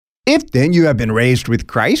If then you have been raised with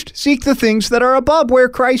Christ, seek the things that are above where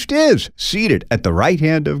Christ is, seated at the right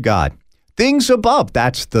hand of God. Things above,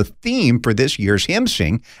 that's the theme for this year's hymn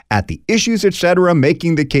sing at the Issues Etc.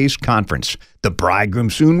 Making the Case Conference. The bridegroom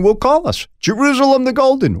soon will call us. Jerusalem the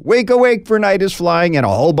Golden, Wake Awake for Night is Flying, and a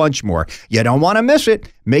whole bunch more. You don't want to miss it.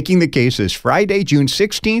 Making the Case is Friday, June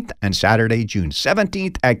 16th and Saturday, June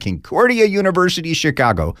 17th at Concordia University,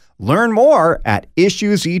 Chicago. Learn more at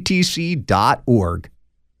issuesetc.org.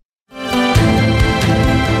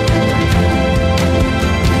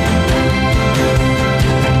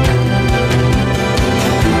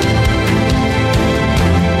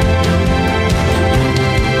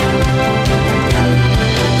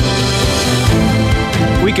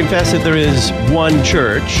 We confess that there is one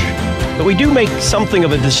church, but we do make something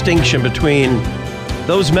of a distinction between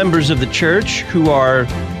those members of the church who are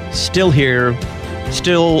still here,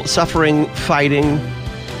 still suffering, fighting,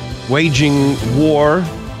 waging war.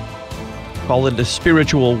 Call it a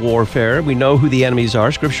spiritual warfare. We know who the enemies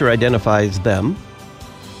are. Scripture identifies them.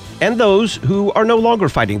 And those who are no longer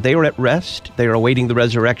fighting. They are at rest. They are awaiting the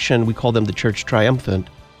resurrection. We call them the church triumphant.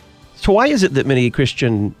 So why is it that many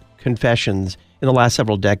Christian confessions in the last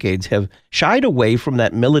several decades have shied away from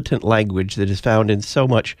that militant language that is found in so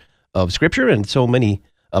much of Scripture and so many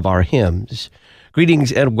of our hymns?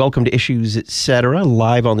 Greetings and welcome to Issues Etc.,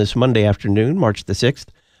 live on this Monday afternoon, March the 6th.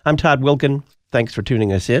 I'm Todd Wilkin. Thanks for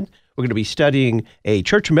tuning us in. We're going to be studying a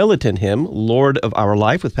church militant hymn, Lord of Our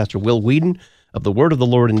Life, with Pastor Will Whedon of The Word of the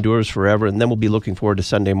Lord Endures Forever, and then we'll be looking forward to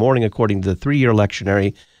Sunday morning, according to the three-year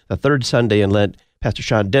lectionary, the third Sunday in Lent. Pastor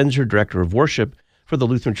Sean Denzer, Director of Worship for the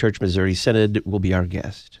Lutheran Church Missouri Synod, will be our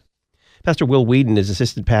guest. Pastor Will Whedon is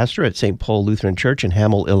assistant pastor at St. Paul Lutheran Church in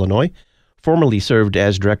Hamel, Illinois, formerly served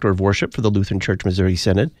as Director of Worship for the Lutheran Church Missouri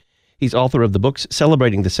Synod. He's author of the books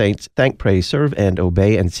Celebrating the Saints, Thank, Praise, Serve, and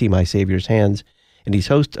Obey, and See My Savior's Hands, and he's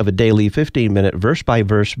host of a daily 15-minute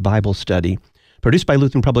verse-by-verse Bible study produced by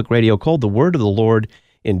Lutheran Public Radio called The Word of the Lord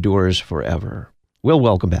Endures Forever. Will,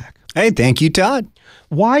 welcome back. Hey, thank you, Todd.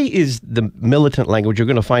 Why is the militant language, you're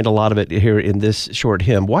going to find a lot of it here in this short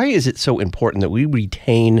hymn, why is it so important that we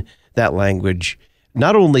retain that language,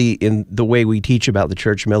 not only in the way we teach about the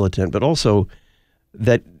church militant, but also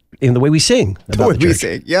that in the way we sing about the church? We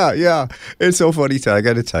sing. Yeah. It's so funny, Todd. I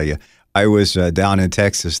got to tell you, I was down in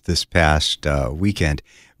Texas this past weekend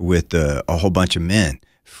with a whole bunch of men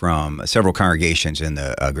from several congregations in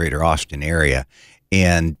the greater Austin area,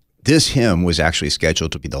 and this hymn was actually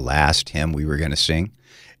scheduled to be the last hymn we were going to sing,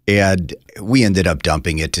 and we ended up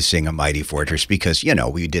dumping it to sing A Mighty Fortress because,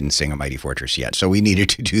 we didn't sing A Mighty Fortress yet, so we needed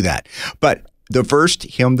to do that. But the first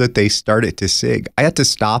hymn that they started to sing, I had to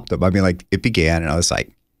stop them. I mean, it began, and I was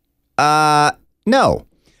like, no.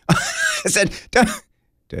 I said,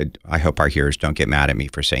 I hope our hearers don't get mad at me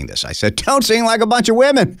for saying this. I said, don't sing like a bunch of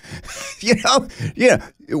women. You got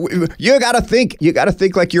to think. You got to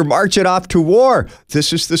think like you're marching off to war.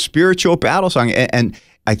 This is the spiritual battle song. And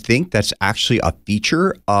I think that's actually a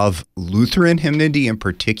feature of Lutheran hymnody in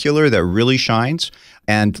particular that really shines.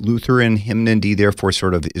 And Lutheran hymnody, therefore,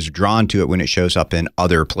 sort of is drawn to it when it shows up in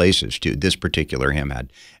other places, too. This particular hymn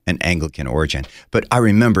had an Anglican origin. But I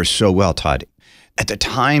remember so well, Todd, at the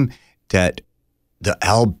time that the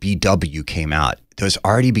LBW came out, there was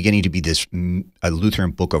already beginning to be this a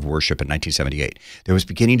Lutheran Book of Worship in 1978. There was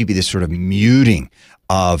beginning to be this sort of muting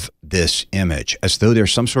of this image, as though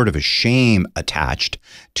there's some sort of a shame attached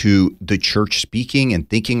to the church speaking and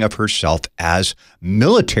thinking of herself as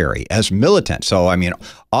military, as militant. So, I mean,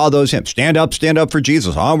 all those hymns, stand up for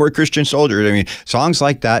Jesus, onward Christian soldiers. I mean, songs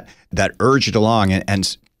like that urged along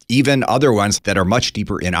and even other ones that are much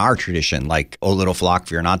deeper in our tradition, like O Little Flock,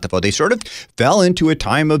 Fear Not the Foe, they sort of fell into a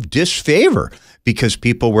time of disfavor because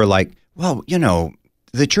people were like, well,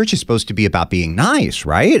 the church is supposed to be about being nice,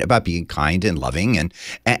 right? About being kind and loving.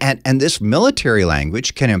 And this military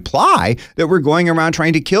language can imply that we're going around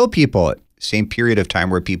trying to kill people. Same period of time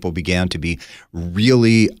where people began to be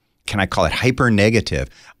really, can I call it hyper negative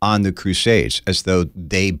on the Crusades, as though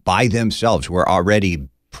they by themselves were already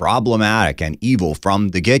problematic and evil from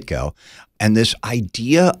the get-go. And this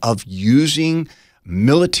idea of using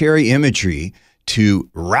military imagery to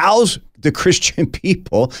rouse the Christian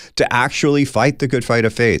people to actually fight the good fight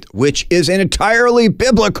of faith, which is entirely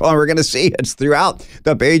biblical. And we're going to see it's throughout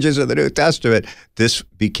the pages of the New Testament. This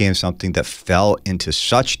became something that fell into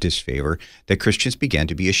such disfavor that Christians began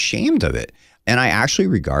to be ashamed of it. And I actually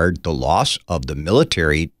regard the loss of the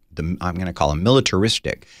military, I'm going to call them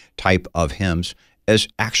militaristic type of hymns, as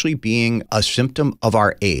actually being a symptom of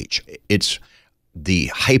our age. It's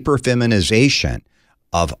the hyper-feminization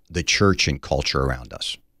of the church and culture around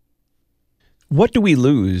us. What do we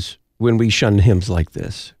lose when we shun hymns like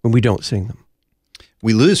this, when we don't sing them?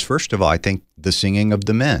 We lose, first of all, I think, the singing of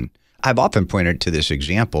the men. I've often pointed to this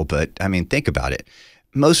example, but I mean, think about it.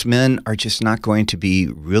 Most men are just not going to be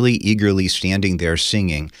really eagerly standing there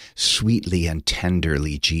singing, sweetly and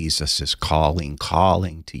tenderly, Jesus is calling,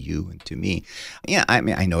 calling to you and to me. Yeah, I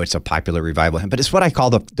mean, I know it's a popular revival hymn, but it's what I call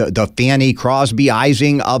the Fanny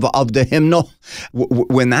Crosby-izing of the hymnal.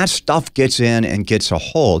 When that stuff gets in and gets a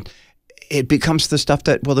hold, it becomes the stuff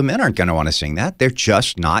that, well, the men aren't going to want to sing that. They're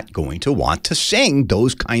just not going to want to sing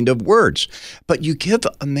those kind of words. But you give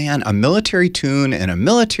a man a military tune and a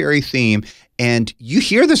military theme, and you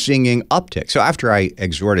hear the singing uptick. So after I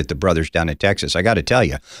exhorted the brothers down in Texas, I got to tell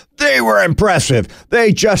you, they were impressive.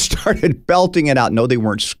 They just started belting it out. No, they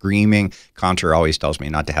weren't screaming. Contra always tells me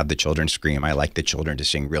not to have the children scream. I like the children to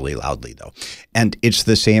sing really loudly, though. And it's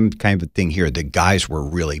the same kind of thing here. The guys were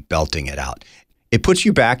really belting it out. It puts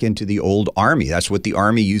you back into the old army. That's what the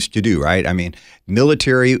army used to do, right? I mean,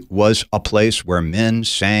 military was a place where men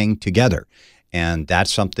sang together. And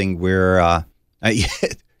that's something where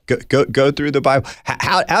go through the Bible.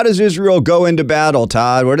 How does Israel go into battle,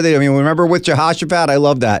 Todd? What do they? I mean, remember with Jehoshaphat? I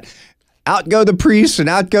love that. Out go the priests and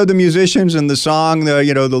out go the musicians, and the song,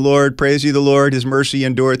 the Lord, praise ye the Lord, his mercy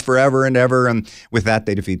endureth forever and ever. And with that,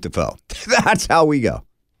 they defeat the foe. That's how we go.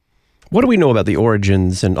 What do we know about the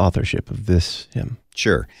origins and authorship of this hymn?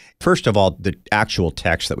 Sure. First of all, the actual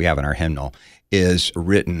text that we have in our hymnal is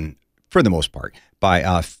written, for the most part,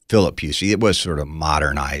 by Philip Pusey. It was sort of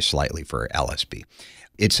modernized slightly for LSB.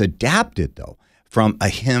 It's adapted, though, from a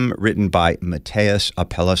hymn written by Matthias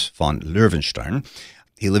Apelles von Löwenstein.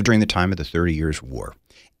 He lived during the time of the 30 Years' War.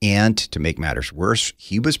 And to make matters worse,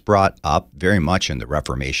 he was brought up very much in the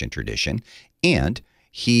Reformation tradition, and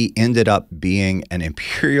he ended up being an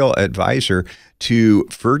imperial advisor to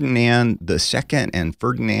Ferdinand II and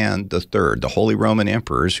Ferdinand III, the Holy Roman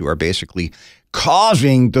Emperors, who are basically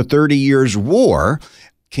causing the 30 Years' War.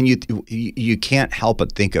 You can't help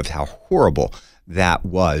but think of how horrible that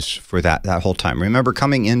was for that whole time. Remember,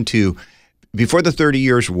 coming into before the 30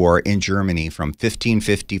 Years' War in Germany from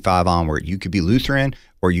 1555 onward, you could be Lutheran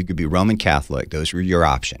or you could be Roman Catholic. Those were your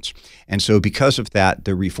options. And so because of that,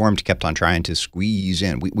 the Reformed kept on trying to squeeze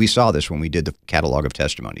in. We saw this when we did the catalog of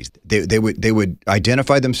testimonies. They would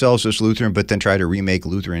identify themselves as Lutheran, but then try to remake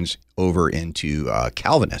Lutherans over into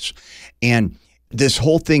Calvinists. And this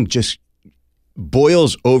whole thing just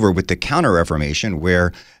boils over with the Counter-Reformation,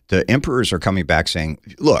 where the emperors are coming back saying,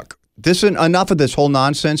 look, this is enough of this whole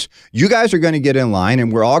nonsense. You guys are going to get in line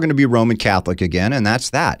and we're all going to be Roman Catholic again, and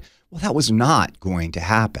that's that. Well, that was not going to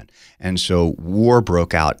happen. And so war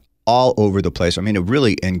broke out all over the place. I mean, it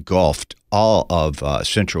really engulfed all of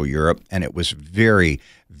Central Europe, and it was very,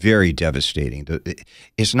 very devastating.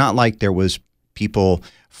 It's not like there was people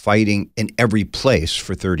fighting in every place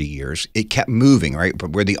for 30 years. It kept moving, right?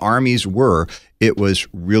 But where the armies were, it was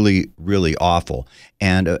really, really awful.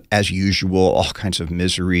 And as usual, all kinds of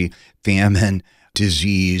misery, famine,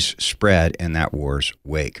 disease spread in that war's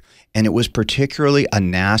wake. And it was particularly a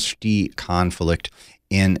nasty conflict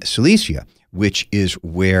in Silesia, which is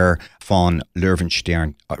where von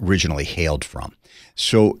Löwenstein originally hailed from.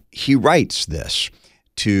 So he writes this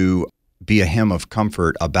to be a hymn of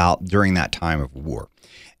comfort about during that time of war.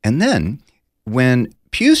 And then when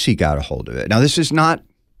Pusey got a hold of it, now this is not,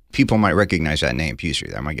 people might recognize that name,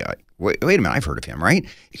 Pusey. They might go, wait a minute, I've heard of him, right?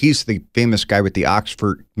 He's the famous guy with the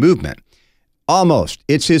Oxford movement. Almost.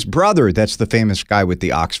 It's his brother that's the famous guy with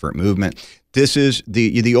the Oxford movement. This is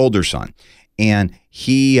the older son. And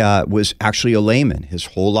he was actually a layman his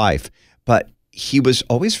whole life. But he was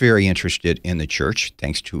always very interested in the church,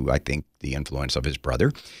 thanks to, I think, the influence of his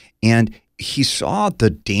brother. And he saw the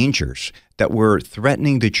dangers that were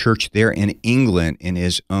threatening the church there in England in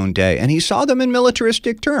his own day. And he saw them in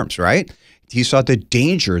militaristic terms, right? He saw the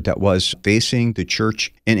danger that was facing the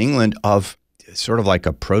church in England of sort of like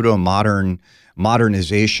a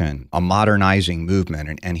modernization, a modernizing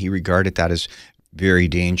movement. And he regarded that as very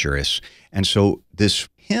dangerous. And so this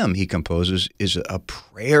hymn he composes is a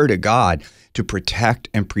prayer to God to protect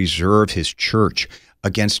and preserve his church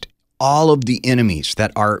against all of the enemies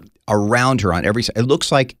that are around her on every side. It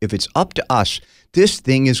looks like if it's up to us, this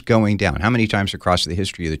thing is going down. How many times across the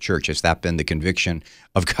history of the church has that been the conviction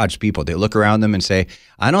of God's people? They look around them and say,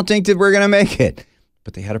 I don't think that we're going to make it.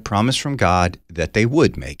 But they had a promise from God that they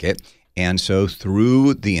would make it. And so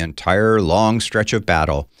through the entire long stretch of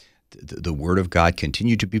battle, the word of God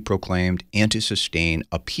continued to be proclaimed and to sustain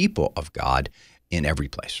a people of God in every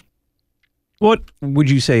place. What would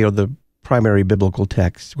you say are the primary biblical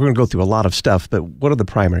texts? We're going to go through a lot of stuff, but what are the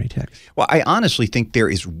primary texts? Well, I honestly think there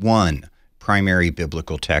is one primary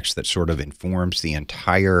biblical text that sort of informs the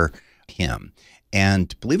entire hymn.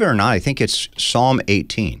 And believe it or not, I think it's Psalm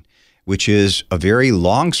 18, which is a very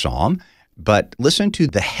long psalm. But listen to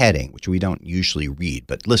the heading, which we don't usually read,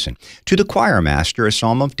 but listen. To the choir master, a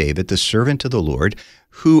psalm of David, the servant of the Lord,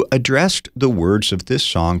 who addressed the words of this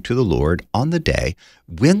song to the Lord on the day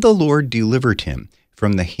when the Lord delivered him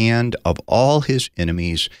from the hand of all his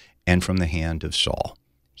enemies and from the hand of Saul,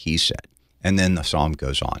 he said. And then the psalm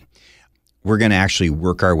goes on. We're going to actually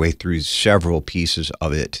work our way through several pieces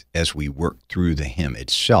of it as we work through the hymn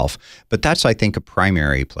itself. But that's, I think, a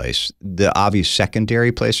primary place. The obvious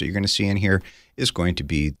secondary place that you're going to see in here is going to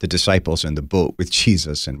be the disciples in the boat with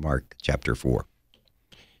Jesus in Mark chapter 4.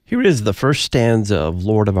 Here is the first stanza of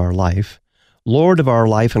Lord of Our Life. Lord of our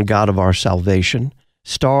life and God of our salvation,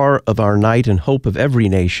 star of our night and hope of every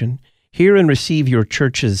nation, hear and receive your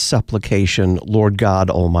church's supplication, Lord God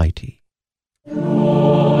Almighty.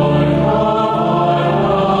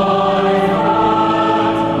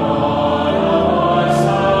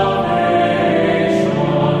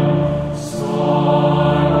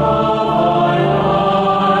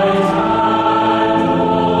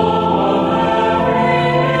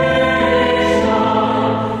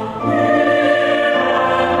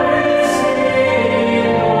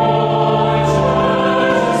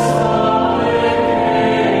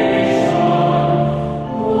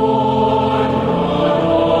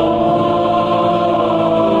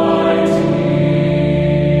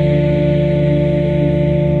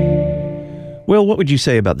 Well, what would you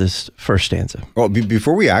say about this first stanza? Well,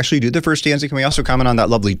 before we actually do the first stanza, can we also comment on that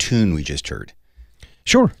lovely tune we just heard?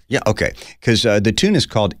 Sure. Yeah, okay. Because the tune is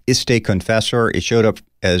called Iste Confessor. It showed up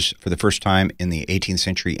as for the first time in the 18th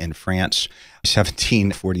century in France,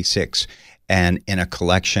 1746, and in a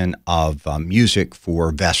collection of music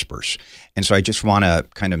for Vespers. And so I just want to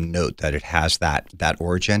kind of note that it has that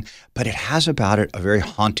origin, but it has about it a very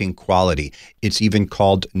haunting quality. It's even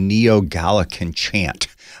called Neo-Gallican chant.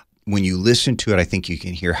 When you listen to it, I think you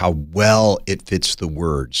can hear how well it fits the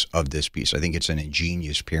words of this piece. I think it's an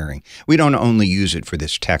ingenious pairing. We don't only use it for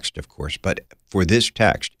this text, of course, but for this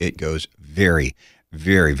text, it goes very,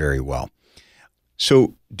 very, very well.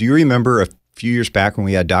 So do you remember a few years back when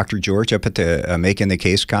we had Dr. George up at the Making the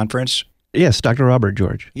Case conference? Yes, Dr. Robert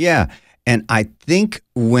George. Yeah. And I think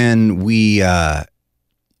when it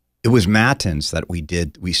was Matins that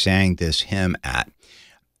we sang this hymn at.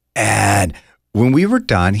 And when we were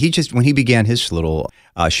done, when he began his little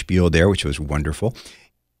spiel there, which was wonderful,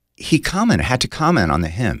 he had to comment on the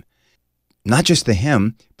hymn. Not just the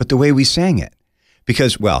hymn, but the way we sang it.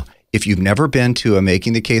 Because, well, if you've never been to a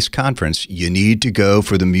Making the Case conference, you need to go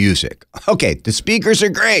for the music. Okay, the speakers are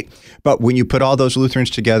great, but when you put all those Lutherans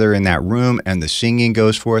together in that room and the singing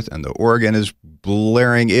goes forth and the organ is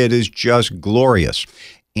blaring, it is just glorious.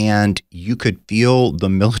 And you could feel the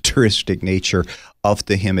militaristic nature of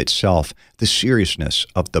the hymn itself, the seriousness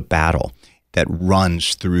of the battle that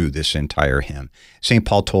runs through this entire hymn. St.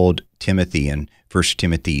 Paul told Timothy in 1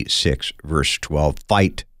 Timothy 6, verse 12,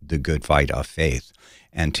 fight the good fight of faith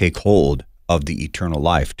and take hold of the eternal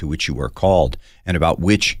life to which you are called and about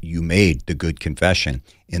which you made the good confession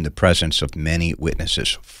in the presence of many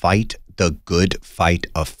witnesses. Fight the good fight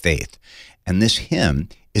of faith. And this hymn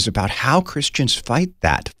is about how Christians fight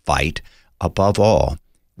that fight, above all,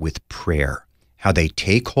 with prayer. How they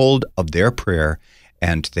take hold of their prayer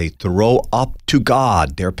and they throw up to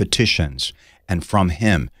God their petitions, and from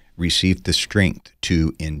Him receive the strength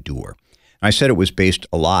to endure. And I said it was based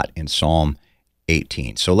a lot in Psalm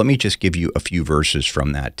 18. So let me just give you a few verses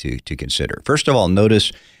from that to consider. First of all,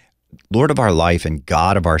 notice, Lord of our life and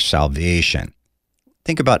God of our salvation.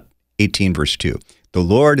 Think about 18 verse 2. The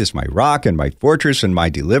Lord is my rock and my fortress and my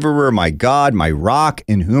deliverer, my God, my rock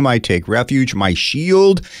in whom I take refuge, my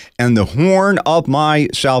shield and the horn of my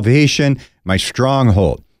salvation, my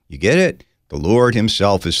stronghold. You get it? The Lord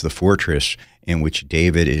himself is the fortress in which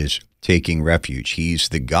David is taking refuge. He's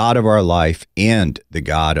the God of our life and the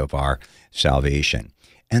God of our salvation.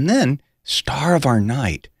 And then, star of our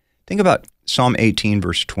night. Think about Psalm 18,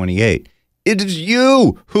 verse 28. It is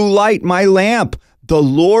you who light my lamp. The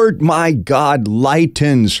Lord my God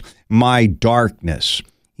lightens my darkness.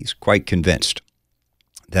 He's quite convinced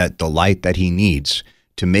that the light that he needs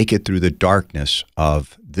to make it through the darkness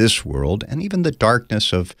of this world and even the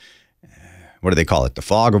darkness of, what do they call it? The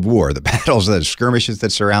fog of war, the battles, the skirmishes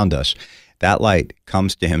that surround us. That light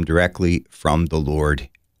comes to him directly from the Lord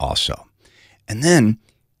also. And then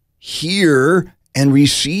hear and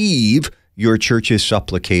receive your church's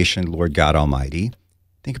supplication, Lord God Almighty.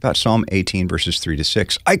 Think about Psalm 18, verses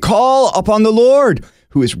 3-6. I call upon the Lord,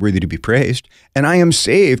 who is worthy to be praised, and I am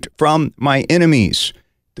saved from my enemies.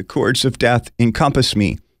 The cords of death encompass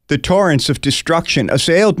me. The torrents of destruction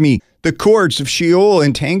assailed me. The cords of Sheol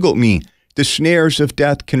entangled me. The snares of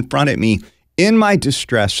death confronted me. In my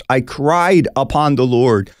distress, I cried upon the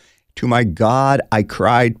Lord. To my God, I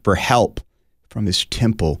cried for help from his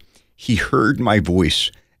temple. He heard my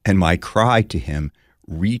voice, and my cry to him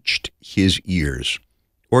reached his ears.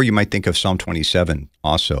 Or you might think of Psalm 27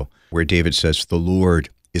 also, where David says, the Lord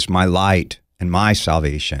is my light and my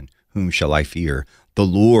salvation. Whom shall I fear? The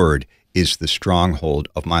Lord is the stronghold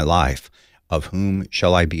of my life. Of whom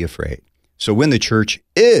shall I be afraid? So when the church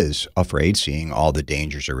is afraid, seeing all the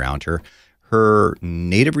dangers around her, her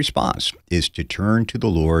native response is to turn to the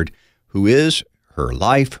Lord, who is her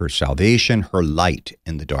life, her salvation, her light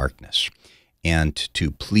in the darkness, and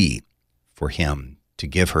to plead for him to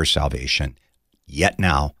give her salvation, yet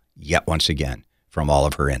now, yet once again, from all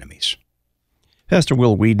of her enemies. Pastor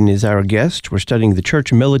Will Weedon is our guest. We're studying the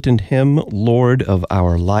church militant hymn, Lord of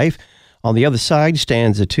Our Life. On the other side,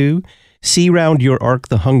 stanza 2, see round your ark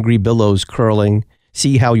the hungry billows curling,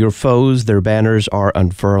 see how your foes their banners are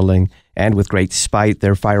unfurling, and with great spite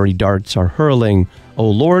their fiery darts are hurling. O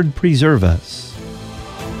Lord, preserve us.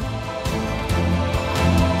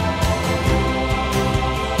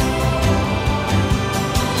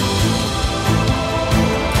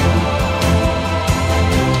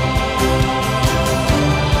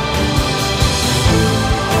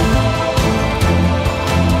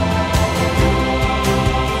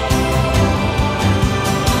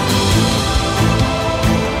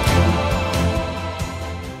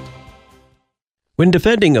 When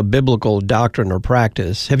defending a biblical doctrine or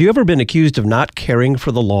practice, have you ever been accused of not caring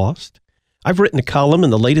for the lost? I've written a column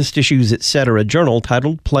in the latest Issues Etc. journal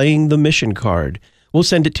titled Playing the Mission Card. We'll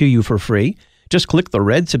send it to you for free. Just click the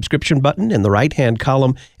red subscription button in the right-hand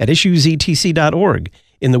column at issuesetc.org.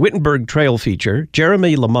 In the Wittenberg Trail feature,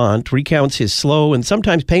 Jeremy Lamont recounts his slow and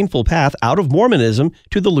sometimes painful path out of Mormonism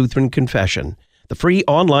to the Lutheran Confession. The free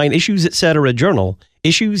online Issues Etc. journal,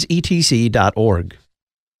 issuesetc.org.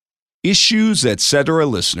 Issues Etc.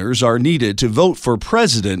 listeners are needed to vote for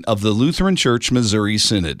president of the Lutheran Church Missouri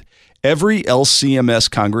Synod. Every LCMS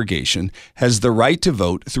congregation has the right to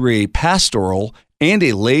vote through a pastoral and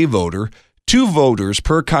a lay voter, 2 voters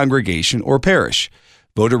per congregation or parish.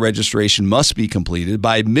 Voter registration must be completed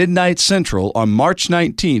by midnight Central on March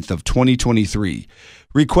 19th of 2023.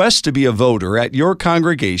 Request to be a voter at your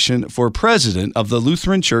congregation for president of the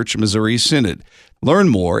Lutheran Church Missouri Synod. Learn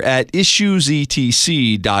more at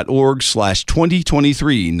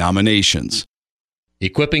issuesetc.org/2023 nominations.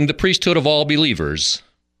 Equipping the priesthood of all believers.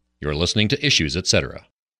 You're listening to Issues Etc.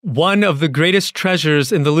 One of the greatest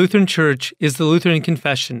treasures in the Lutheran Church is the Lutheran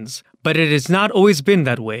Confessions, but it has not always been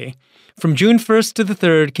that way. From June 1st to the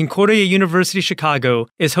 3rd, Concordia University Chicago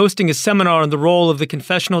is hosting a seminar on the role of the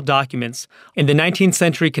confessional documents in the 19th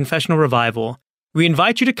century confessional revival. We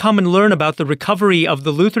invite you to come and learn about the recovery of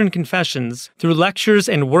the Lutheran Confessions through lectures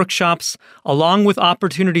and workshops, along with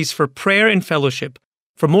opportunities for prayer and fellowship.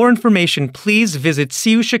 For more information, please visit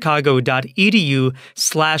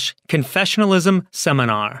cuchicago.edu/confessionalism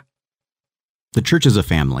seminar. The church is a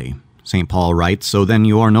family. St. Paul writes, so then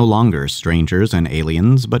you are no longer strangers and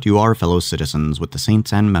aliens, but you are fellow citizens with the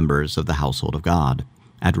saints and members of the household of God.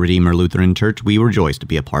 At Redeemer Lutheran Church, we rejoice to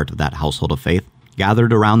be a part of that household of faith,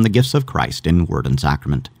 gathered around the gifts of Christ in word and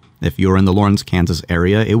sacrament. If you're in the Lawrence, Kansas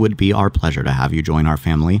area, it would be our pleasure to have you join our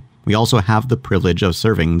family. We also have the privilege of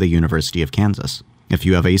serving the University of Kansas. If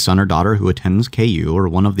you have a son or daughter who attends KU or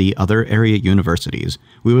one of the other area universities,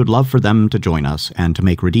 we would love for them to join us and to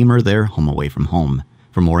make Redeemer their home away from home.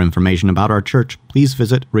 For more information about our church, please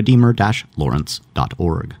visit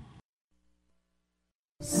redeemer-lawrence.org.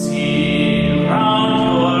 See round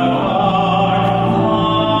your heart,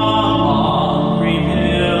 hungry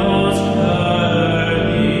hills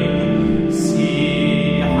turning.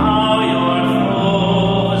 See how your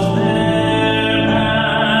foes their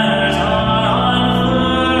banners are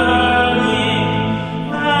unfurling,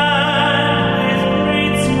 and with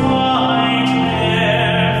great spite their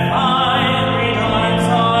fiery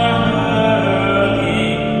darts are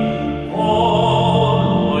hurling.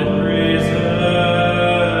 Oh, Lord, preserve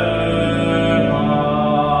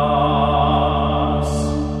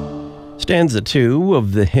us. Stanza 2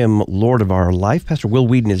 of the hymn, Lord of Our Life. Pastor Will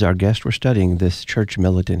Weedon is our guest. We're studying this church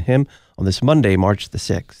militant hymn on this Monday, March the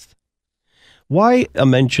 6th. Why a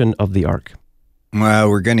mention of the ark? Well,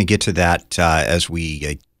 we're going to get to that as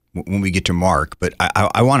we when we get to Mark, but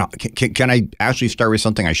I want to. Can I actually start with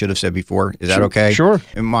something I should have said before? Is that okay? Sure.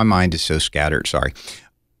 My mind is so scattered. Sorry,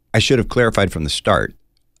 I should have clarified from the start.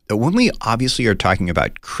 when we obviously are talking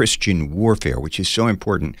about Christian warfare, which is so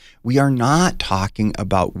important, we are not talking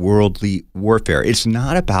about worldly warfare. It's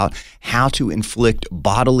not about how to inflict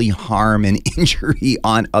bodily harm and injury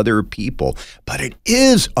on other people, but it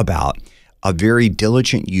is about a very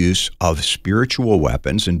diligent use of spiritual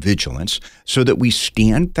weapons and vigilance so that we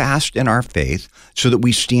stand fast in our faith, so that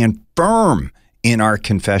we stand firm in our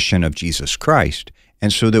confession of Jesus Christ,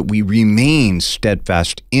 and so that we remain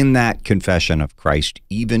steadfast in that confession of Christ,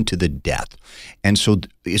 even to the death. And so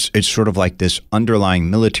it's sort of like this underlying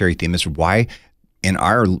military theme. This is why in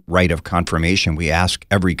our rite of confirmation, we ask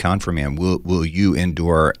every confirmand, will you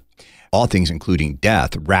endure all things, including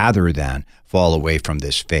death, rather than fall away from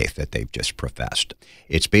this faith that they've just professed.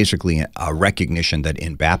 It's basically a recognition that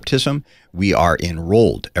in baptism, we are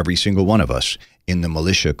enrolled, every single one of us, in the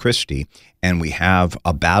militia Christi, and we have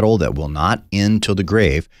a battle that will not end till the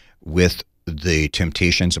grave with the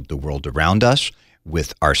temptations of the world around us,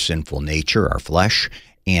 with our sinful nature, our flesh,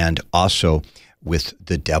 and also with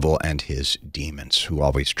the devil and his demons who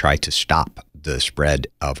always try to stop the spread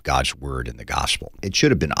of God's word and the gospel. It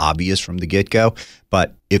should have been obvious from the get-go,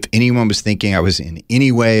 but if anyone was thinking I was in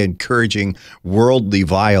any way encouraging worldly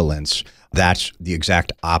violence, that's the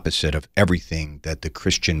exact opposite of everything that the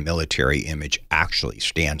Christian military image actually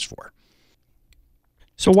stands for.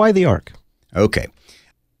 So why the ark? Okay.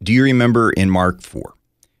 Do you remember in Mark 4,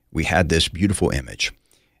 we had this beautiful image.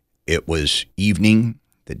 It was evening,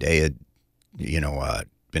 the day had,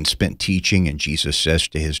 been spent teaching, and Jesus says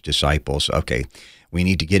to his disciples, okay, we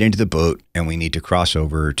need to get into the boat and we need to cross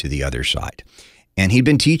over to the other side. And he'd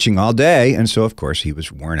been teaching all day, and so, of course, he was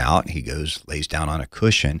worn out. He lays down on a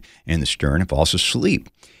cushion in the stern and falls asleep.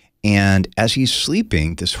 And as he's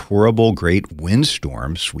sleeping, this horrible, great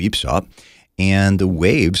windstorm sweeps up, and the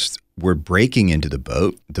waves were breaking into the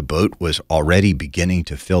boat. The boat was already beginning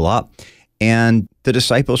to fill up, and the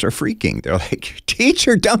disciples are freaking. They're like,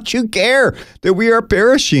 "Teacher, don't you care that we are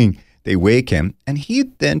perishing?" They wake him, and he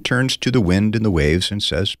then turns to the wind and the waves and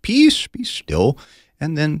says, "Peace, be still."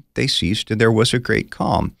 And then they ceased, and there was a great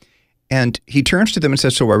calm. And he turns to them and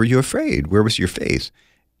says, "So why were you afraid? Where was your faith?"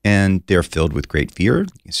 And they're filled with great fear.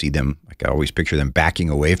 You see them, like I always picture them, backing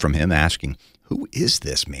away from him, asking, "Who is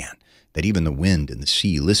this man that even the wind and the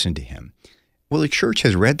sea listen to him?" Well, the church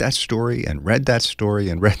has read that story and read that story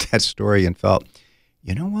and read that story and felt,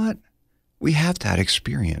 you know what? We have that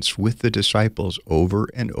experience with the disciples over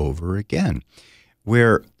and over again,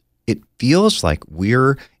 where it feels like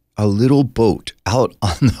we're a little boat out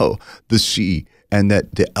on the sea, and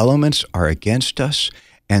that the elements are against us,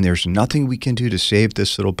 and there's nothing we can do to save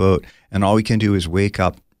this little boat, and all we can do is wake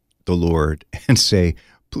up the Lord and say,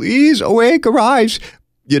 "Please awake, arise,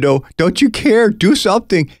 don't you care, do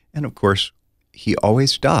something." And of course, he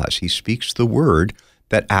always does. He speaks the word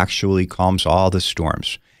that actually calms all the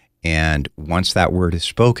storms. And once that word is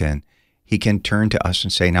spoken, he can turn to us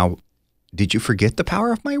and say, "Now, did you forget the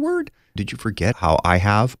power of my word? Did you forget how I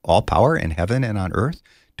have all power in heaven and on earth?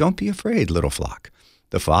 Don't be afraid, little flock.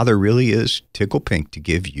 The Father really is tickle pink to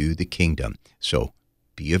give you the kingdom. So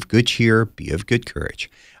be of good cheer, be of good courage."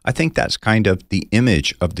 I think that's kind of the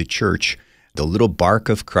image of the church, the little bark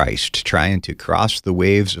of Christ trying to cross the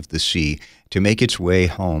waves of the sea to make its way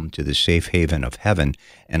home to the safe haven of heaven,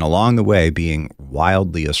 and along the way being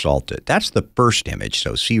wildly assaulted. That's the first image,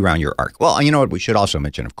 so see around your ark. Well, you know what we should also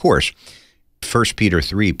mention, of course, 1 Peter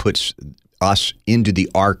 3 puts us into the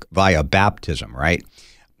ark via baptism, right?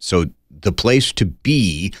 So the place to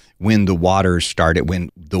be when the waters started, when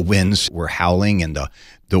the winds were howling and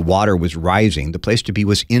the water was rising, the place to be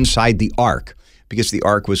was inside the ark, because the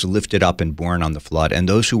ark was lifted up and borne on the flood, and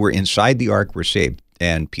those who were inside the ark were saved.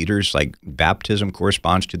 And Peter's baptism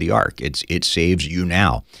corresponds to the ark. It saves you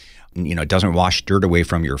now. It doesn't wash dirt away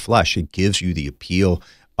from your flesh. It gives you the appeal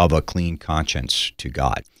of a clean conscience to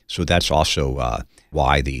God. So that's also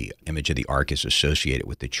why the image of the ark is associated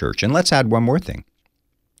with the church. And let's add one more thing.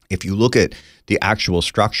 If you look at the actual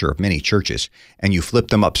structure of many churches and you flip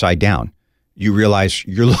them upside down, you realize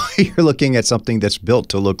you're looking at something that's built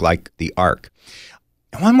to look like the ark.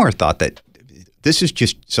 And one more thought, that this is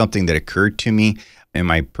just something that occurred to me in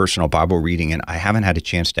my personal Bible reading, and I haven't had a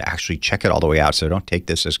chance to actually check it all the way out, so don't take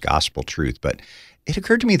this as gospel truth. But it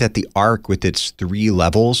occurred to me that the ark, with its 3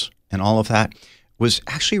 levels and all of that, was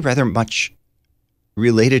actually rather much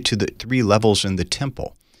related to the 3 levels in the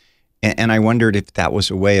temple. And I wondered if that was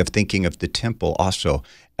a way of thinking of the temple also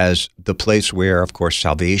as the place where, of course,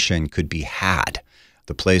 salvation could be had,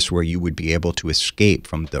 the place where you would be able to escape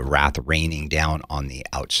from the wrath raining down on the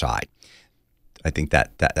outside. I think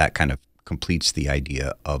that kind of completes the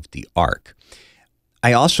idea of the ark.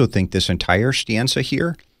 I also think this entire stanza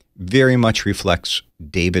here very much reflects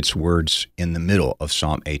David's words in the middle of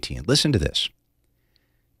Psalm 18. Listen to this.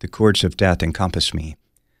 The cords of death encompassed me.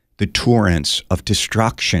 The torrents of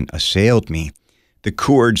destruction assailed me. The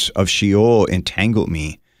cords of Sheol entangled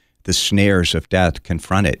me. The snares of death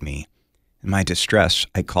confronted me. In my distress,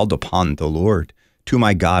 I called upon the Lord. To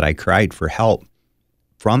my God, I cried for help.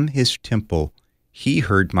 From his temple, he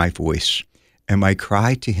heard my voice, and my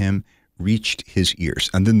cry to him reached his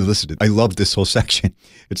ears. And then listen to, I love this whole section.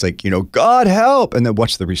 It's like, God help. And then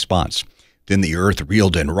what's the response? Then the earth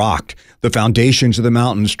reeled and rocked. The foundations of the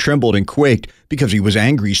mountains trembled and quaked because he was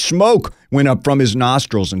angry. Smoke went up from his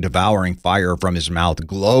nostrils and devouring fire from his mouth.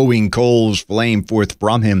 Glowing coals flamed forth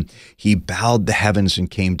from him. He bowed the heavens and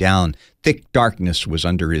came down. Thick darkness was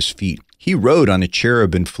under his feet. He rode on a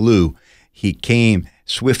cherub and flew. He came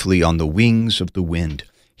swiftly on the wings of the wind.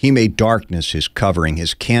 He made darkness his covering,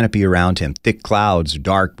 his canopy around him, thick clouds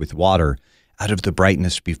dark with water. Out of the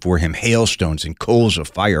brightness before him, hailstones and coals of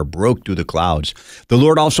fire broke through the clouds. The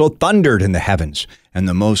Lord also thundered in the heavens, and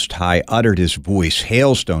the Most High uttered his voice,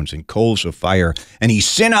 hailstones and coals of fire, and he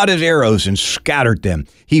sent out his arrows and scattered them.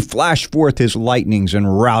 He flashed forth his lightnings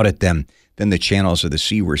and routed them. Then the channels of the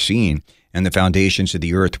sea were seen, and the foundations of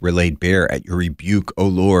the earth were laid bare at your rebuke, O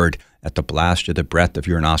Lord, at the blast of the breath of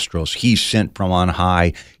your nostrils. He sent from on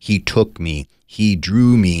high. He took me. He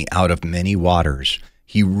drew me out of many waters.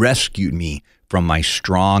 He rescued me from my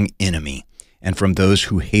strong enemy and from those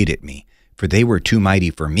who hated me, for they were too mighty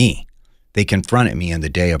for me. They confronted me in the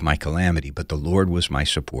day of my calamity, but the Lord was my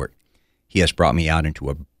support. He has brought me out into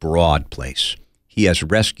a broad place. He has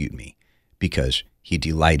rescued me because he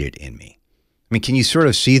delighted in me. I mean, can you sort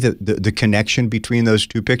of see the connection between those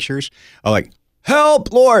two pictures? Like,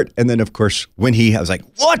 help, Lord. And then, of course, when he was like,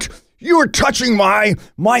 what? You are touching my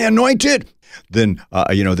anointed? Then,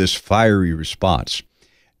 this fiery response.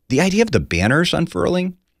 The idea of the banners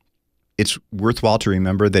unfurling, it's worthwhile to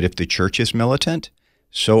remember that if the church is militant,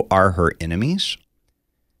 so are her enemies.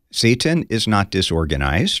 Satan is not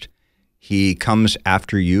disorganized. He comes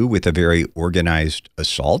after you with a very organized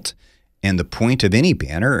assault. And the point of any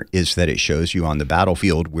banner is that it shows you on the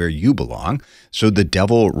battlefield where you belong. So the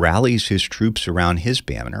devil rallies his troops around his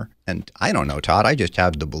banner. And I don't know, Todd, I just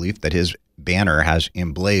have the belief that his banner has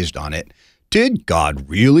emblazed on it, did God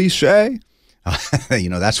really say?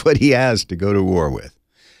 That's what he has to go to war with.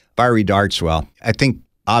 Fiery darts, well, I think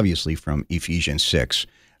obviously from Ephesians 6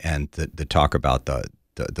 and the talk about the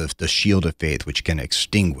shield of faith, which can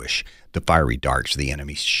extinguish the fiery darts the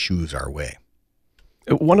enemy shoots our way.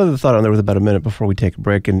 One other thought on there with about a minute before we take a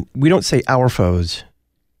break, and we don't say our foes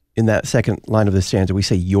in that second line of the stanza. We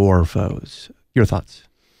say your foes. Your thoughts?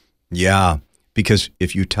 Yeah, because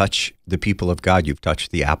if you touch the people of God, you've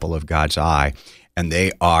touched the apple of God's eye, and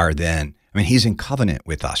they are then, he's in covenant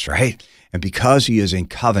with us, right? And because he is in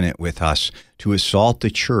covenant with us, to assault the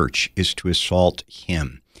church is to assault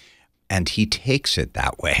him. And he takes it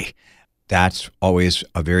that way. That's always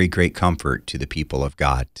a very great comfort to the people of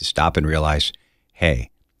God, to stop and realize, hey,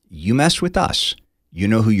 you mess with us, you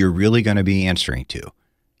know who you're really going to be answering to.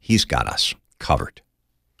 He's got us covered.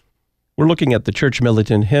 We're looking at the church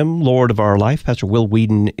militant hymn, Lord of Our Life. Pastor Will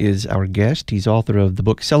Whedon is our guest. He's author of the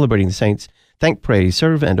book Celebrating the Saints, Thank, Praise,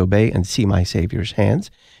 Serve, and Obey, and See My Savior's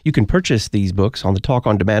Hands. You can purchase these books on the Talk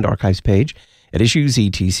on Demand archives page at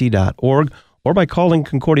issuesetc.org or by calling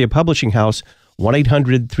Concordia Publishing House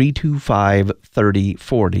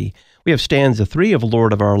 1-800-325-3040. We have stanza 3 of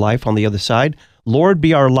Lord of Our Life on the other side. Lord,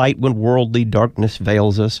 be our light when worldly darkness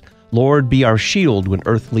veils us. Lord, be our shield when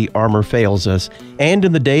earthly armor fails us. And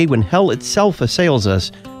in the day when hell itself assails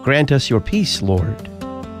us, grant us your peace, Lord.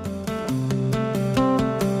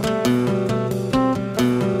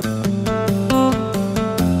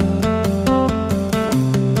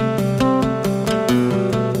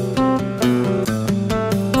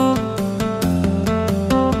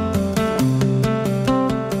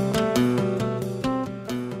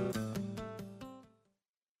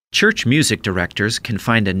 Church music directors can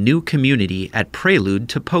find a new community at Prelude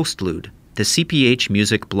to Postlude, the CPH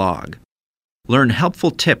Music blog. Learn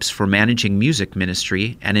helpful tips for managing music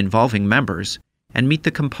ministry and involving members, and meet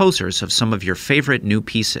the composers of some of your favorite new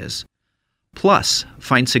pieces. Plus,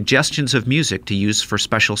 find suggestions of music to use for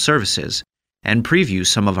special services, and preview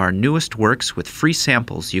some of our newest works with free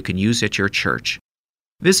samples you can use at your church.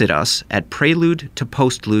 Visit us at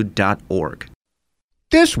preludetopostlude.org.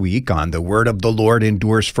 This week on The Word of the Lord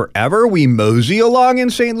Endures Forever, we mosey along in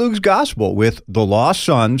St. Luke's Gospel with The Lost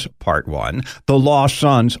Sons, Part 1, The Lost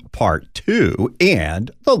Sons, Part 2,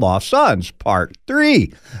 and The Lost Sons, Part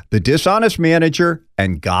 3, The Dishonest Manager,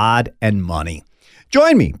 and God and Money.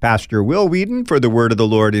 Join me, Pastor Will Wheaton, for the Word of the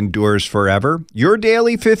Lord endures forever, your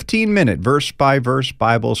daily 15-minute verse-by-verse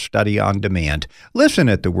Bible study on demand. Listen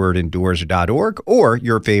at thewordendures.org or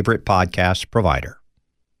your favorite podcast provider.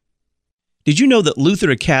 Did you know that Luther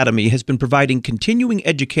Academy has been providing continuing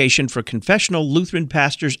education for confessional Lutheran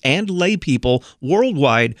pastors and lay people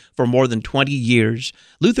worldwide for more than 20 years?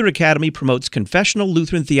 Luther Academy promotes confessional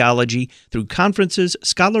Lutheran theology through conferences,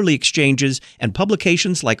 scholarly exchanges, and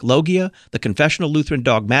publications like Logia, the Confessional Lutheran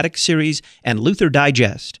Dogmatic Series, and Luther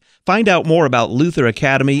Digest. Find out more about Luther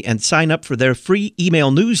Academy and sign up for their free email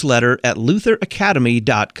newsletter at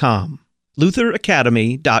lutheracademy.com.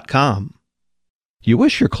 lutheracademy.com. You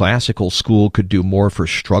wish your classical school could do more for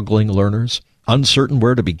struggling learners? Uncertain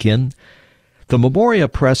where to begin? The Memoria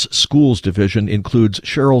Press Schools Division includes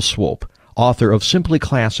Cheryl Swope, author of Simply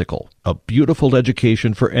Classical, a beautiful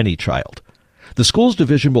education for any child. The Schools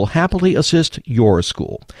Division will happily assist your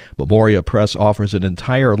school. Memoria Press offers an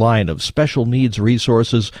entire line of special needs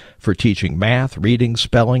resources for teaching math, reading,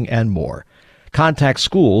 spelling, and more. Contact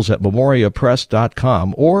schools at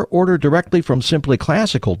memoriapress.com or order directly from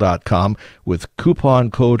simplyclassical.com with coupon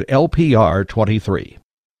code LPR23.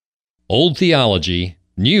 Old theology,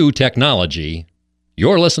 new technology.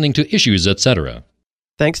 You're listening to Issues, Etc.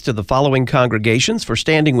 Thanks to the following congregations for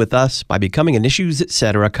standing with us by becoming an Issues,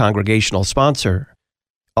 Etc. congregational sponsor: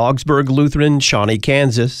 Augsburg Lutheran, Shawnee,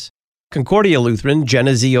 Kansas; Concordia Lutheran,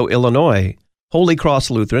 Geneseo, Illinois; Holy Cross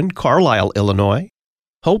Lutheran, Carlisle, Illinois;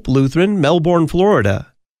 Hope Lutheran, Melbourne,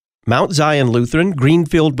 Florida; Mount Zion Lutheran,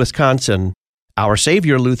 Greenfield, Wisconsin; Our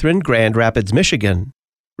Savior Lutheran, Grand Rapids, Michigan;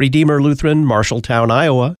 Redeemer Lutheran, Marshalltown,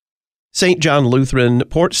 Iowa; St. John Lutheran,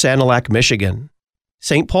 Port Sanilac, Michigan;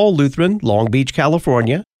 St. Paul Lutheran, Long Beach,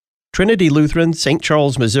 California; Trinity Lutheran, St.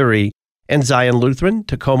 Charles, Missouri; and Zion Lutheran,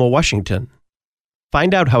 Tacoma, Washington.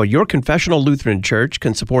 Find out how your confessional Lutheran church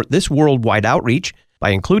can support this worldwide outreach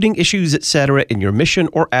by including Issues, Etc. in your mission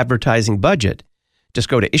or advertising budget. Just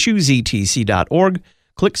go to issuesetc.org,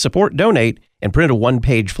 click Support Donate, and print a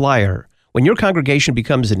one-page flyer. When your congregation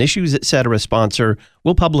becomes an Issues, Etc. sponsor,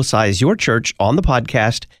 we'll publicize your church on the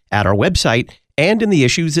podcast, at our website, and in the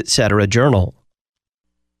Issues, Etc. journal.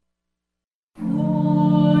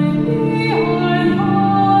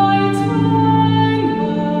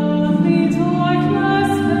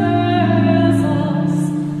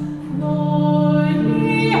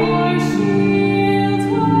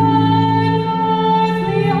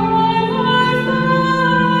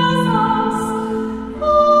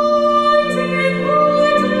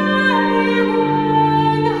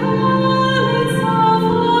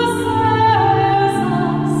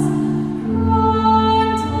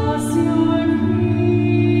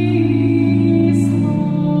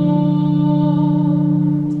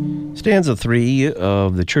 Stanza 3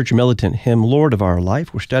 of the Church Militant hymn, Lord of Our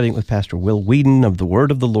Life. We're studying with Pastor Will Wheaton of The Word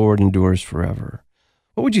of the Lord Endures Forever.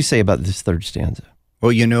 What would you say about this third stanza?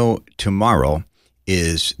 Well, you know, tomorrow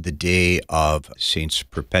is the day of Saints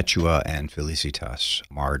Perpetua and Felicitas,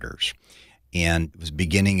 martyrs. And it was the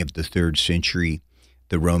beginning of the 3rd century.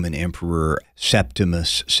 The Roman Emperor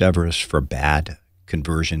Septimus Severus forbade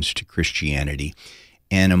conversions to Christianity.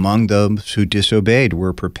 And among those who disobeyed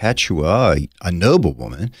were Perpetua, a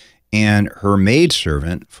noblewoman, and her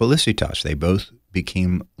maidservant, Felicitas. They both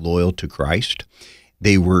became loyal to Christ.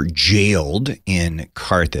 They were jailed in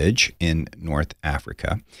Carthage in North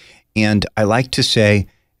Africa. And I like to say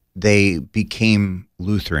they became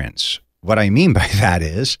Lutherans. What I mean by that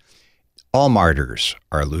is all martyrs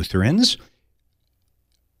are Lutherans.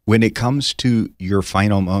 When it comes to your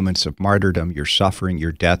final moments of martyrdom, your suffering,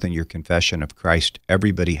 your death, and your confession of Christ,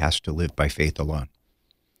 everybody has to live by faith alone,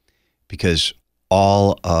 because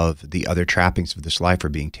all of the other trappings of this life are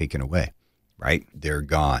being taken away, right? They're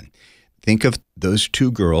gone. Think of those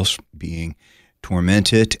 2 girls being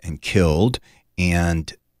tormented and killed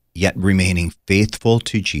and yet remaining faithful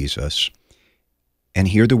to Jesus. And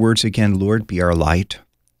hear the words again, Lord, be our light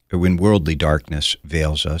when worldly darkness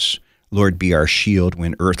veils us. Lord, be our shield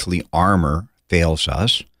when earthly armor fails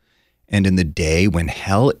us. And in the day when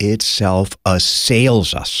hell itself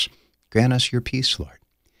assails us, grant us your peace, Lord.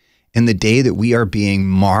 In the day that we are being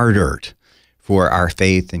martyred for our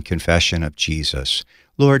faith and confession of Jesus,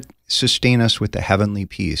 Lord, sustain us with the heavenly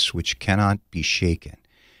peace which cannot be shaken.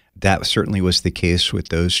 That certainly was the case with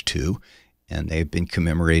those 2, and they've been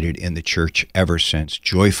commemorated in the church ever since,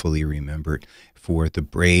 joyfully remembered for the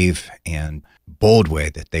brave and bold way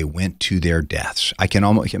that they went to their deaths.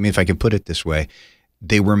 If I can put it this way,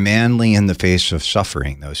 they were manly in the face of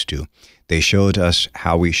suffering, those 2. They showed us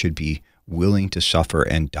how we should be willing to suffer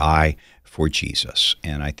and die for Jesus.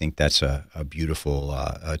 And I think that's a beautiful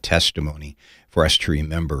testimony for us to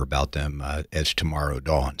remember about them as tomorrow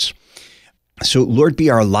dawns. So, Lord, be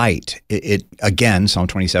our light. Again, Psalm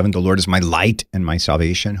 27, the Lord is my light and my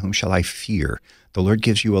salvation. Whom shall I fear? The Lord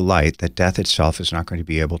gives you a light that death itself is not going to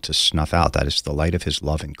be able to snuff out. That is the light of his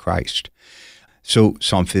love in Christ. So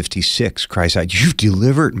Psalm 56 cries out, you've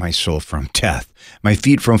delivered my soul from death, my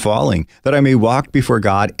feet from falling, that I may walk before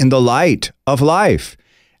God in the light of life.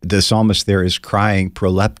 The psalmist there is crying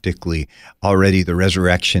proleptically already the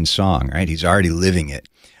resurrection song, right? He's already living it.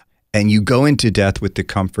 And you go into death with the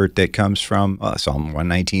comfort that comes from Psalm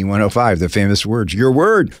 119, 105, the famous words, your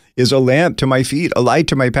word is a lamp to my feet, a light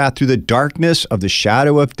to my path. Through the darkness of the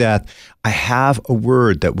shadow of death, I have a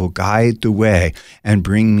word that will guide the way and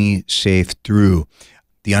bring me safe through.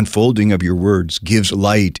 The unfolding of your words gives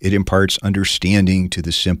light. It imparts understanding to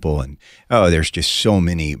the simple. And there's just so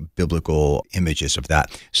many biblical images of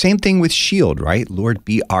that. Same thing with shield, right? Lord,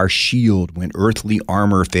 be our shield when earthly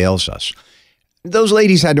armor fails us. Those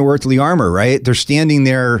ladies had no earthly armor, right? They're standing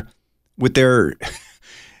there with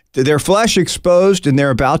their flesh exposed, and they're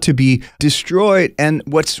about to be destroyed. And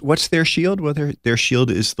what's their shield? Well, their shield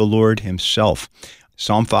is the Lord himself.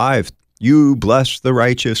 Psalm 5, you bless the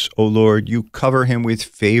righteous, O Lord. You cover him with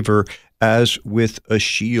favor as with a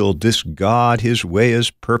shield. This God, his way is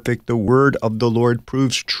perfect. The word of the Lord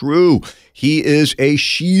proves true. He is a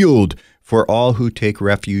shield for all who take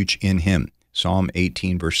refuge in him. Psalm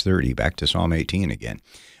 18, verse 30, back to Psalm 18 again.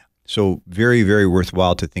 So very, very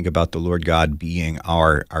worthwhile to think about the Lord God being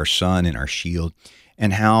our sun and our shield,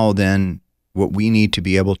 and how then what we need to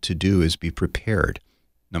be able to do is be prepared,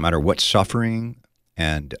 no matter what suffering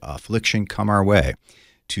and affliction come our way,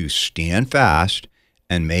 to stand fast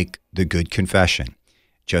and make the good confession,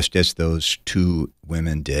 just as those two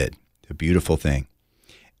women did. A beautiful thing.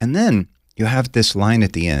 And then you have this line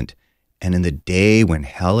at the end, and in the day when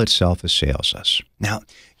hell itself assails us. Now,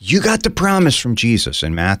 you got the promise from Jesus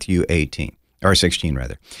in Matthew 16,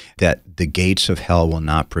 that the gates of hell will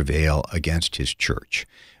not prevail against his church.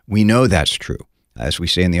 We know that's true. As we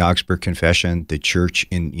say in the Augsburg Confession, the church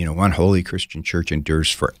in one holy Christian church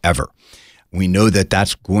endures forever. We know that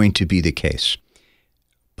that's going to be the case.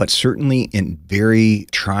 But certainly in very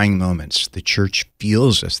trying moments, the church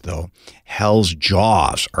feels as though hell's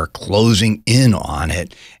jaws are closing in on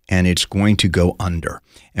it and it's going to go under.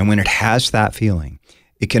 And when it has that feeling,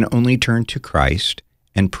 it can only turn to Christ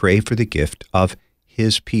and pray for the gift of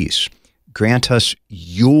his peace. Grant us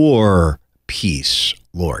your peace,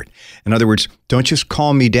 Lord. In other words, don't just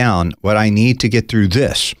calm me down. What I need to get through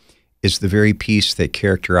this is the very peace that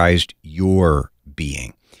characterized your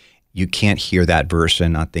being. You can't hear that verse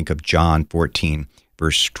and not think of John 14,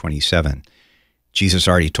 verse 27. Jesus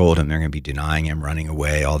already told him they're going to be denying him, running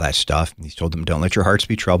away, all that stuff. And he told them, don't let your hearts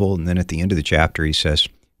be troubled. And then at the end of the chapter, he says,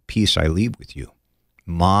 peace I leave with you.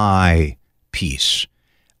 My peace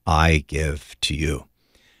I give to you.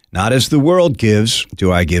 Not as the world gives,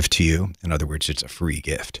 do I give to you. In other words, it's a free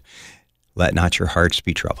gift. Let not your hearts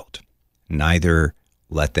be troubled, neither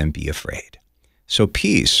let them be afraid. So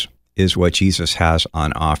peace is what Jesus has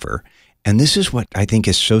on offer. And this is what I think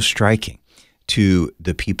is so striking to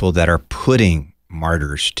the people that are putting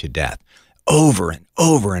martyrs to death. Over and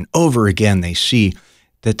over and over again, they see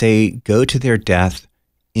that they go to their death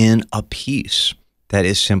in a peace that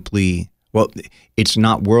is simply, it's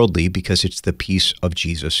not worldly because it's the peace of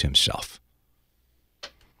Jesus himself.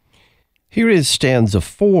 Here is stanza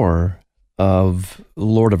 4 of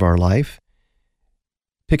Lord of Our Life,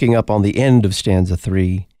 picking up on the end of stanza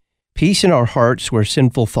 3. Peace in our hearts where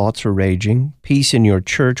sinful thoughts are raging, peace in your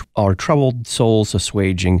church, our troubled souls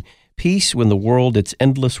assuaging, peace when the world its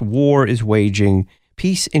endless war is waging,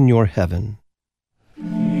 peace in your heaven.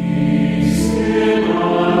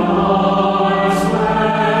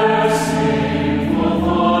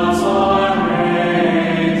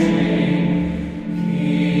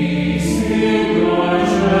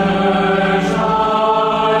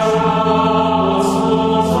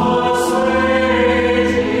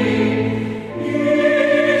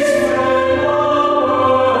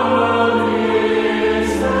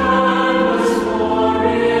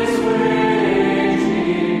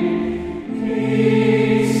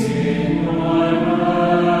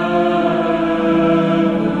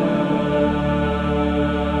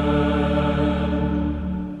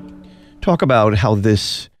 Talk about how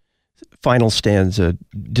this final stanza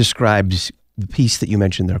describes the peace that you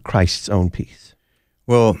mentioned there, Christ's own peace.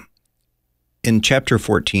 Well, in chapter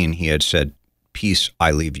 14, he had said, peace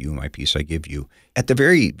I leave you, my peace I give you. At the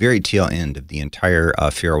very, very tail end of the entire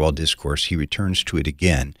farewell discourse, he returns to it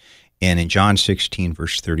again. And in John 16,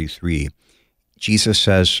 verse 33, Jesus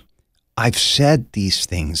says, I've said these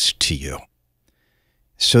things to you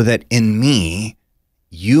so that in me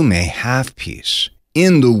you may have peace.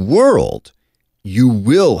 In the world you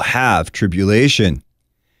will have tribulation,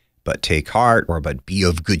 but take heart, or but be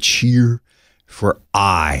of good cheer, for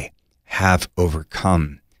I have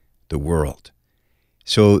overcome the world.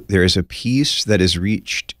 So there is a peace that has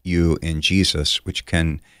reached you in Jesus, which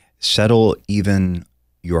can settle even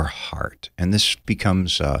your heart. And this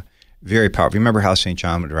becomes very powerful. Remember how St.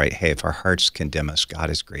 John would write, hey, if our hearts condemn us, God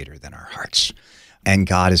is greater than our hearts. And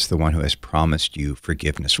God is the one who has promised you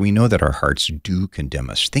forgiveness. We know that our hearts do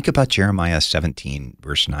condemn us. Think about Jeremiah 17,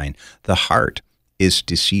 verse 9. The heart is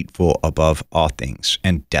deceitful above all things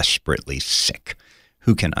and desperately sick.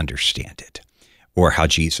 Who can understand it? Or how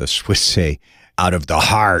Jesus would say, out of the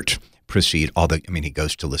heart proceed he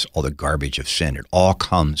goes to list all the garbage of sin. It all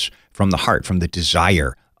comes from the heart, from the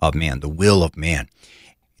desire of man, the will of man.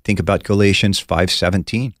 Think about Galatians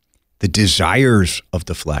 5:17. The desires of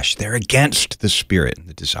the flesh, they're against the spirit. And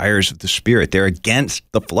the desires of the spirit, they're against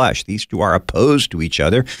the flesh. These two are opposed to each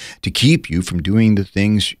other to keep you from doing the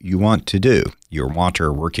things you want to do. Your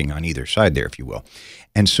wanter working on either side there, if you will.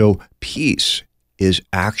 And so peace is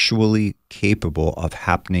actually capable of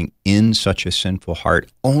happening in such a sinful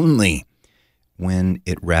heart only when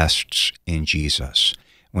it rests in Jesus,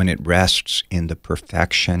 when it rests in the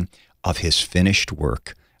perfection of his finished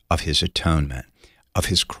work, of his atonement, of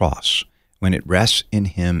his cross. When it rests in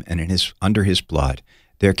him and under his blood,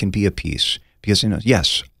 there can be a peace. Because,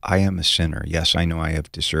 yes, I am a sinner. Yes, I know I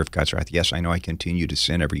have deserved God's wrath. Yes, I know I continue to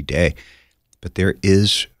sin every day. But there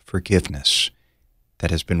is forgiveness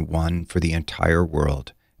that has been won for the entire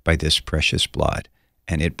world by this precious blood.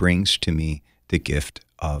 And it brings to me the gift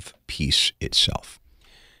of peace itself.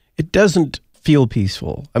 It doesn't feel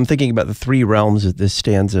peaceful. I'm thinking about the three realms that this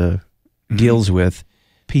stanza deals with.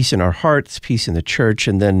 Peace in our hearts, peace in the church,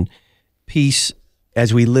 and then peace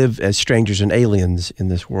as we live as strangers and aliens in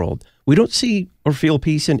this world. We don't see or feel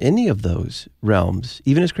peace in any of those realms,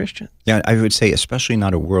 even as Christians. Yeah, I would say especially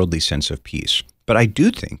not a worldly sense of peace. But I do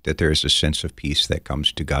think that there is a sense of peace that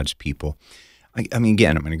comes to God's people. I mean,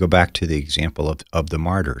 again, I'm going to go back to the example of the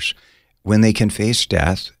martyrs. When they can face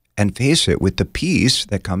death and face it with the peace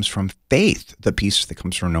that comes from faith, the peace that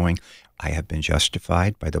comes from knowing I have been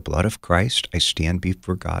justified by the blood of Christ. I stand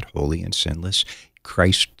before God holy and sinless.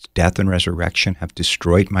 Christ's death and resurrection have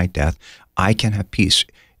destroyed my death. I can have peace.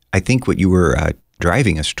 I think what you were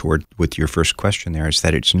driving us toward with your first question there is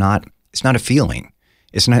that it's not a feeling.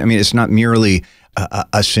 It's not merely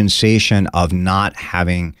a sensation of not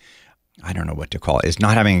having, I don't know what to call it. It's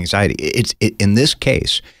not having anxiety. In this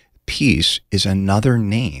case, peace is another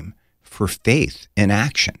name for faith in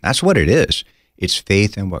action. That's what it is. It's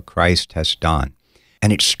faith in what Christ has done.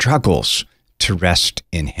 And it struggles to rest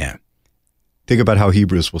in him. Think about how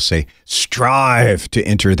Hebrews will say, strive to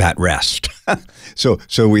enter that rest.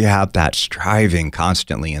 So we have that striving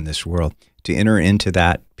constantly in this world to enter into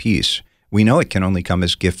that peace. We know it can only come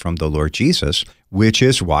as a gift from the Lord Jesus, which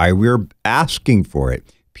is why we're asking for it.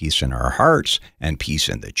 Peace in our hearts and peace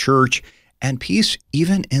in the church and peace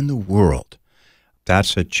even in the world.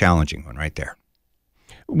 That's a challenging one right there.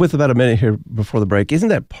 With about a minute here before the break, isn't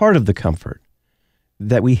that part of the comfort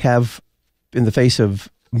that we have in the face of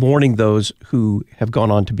mourning those who have gone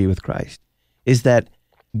on to be with Christ? Is that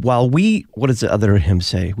while we, what does the other hymn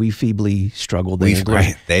say? We feebly struggle, they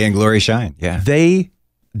in glory shine. Yeah.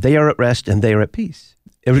 They are at rest and they are at peace.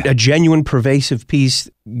 A genuine, pervasive peace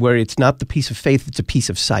where it's not the peace of faith, it's a peace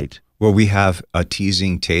of sight. Where we have a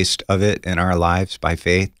teasing taste of it in our lives by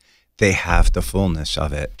faith, they have the fullness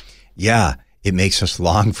of it. Yeah. It makes us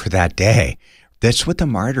long for that day. That's what the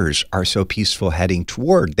martyrs are so peaceful heading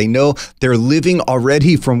toward. They know they're living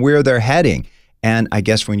already from where they're heading. And I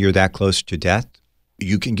guess when you're that close to death,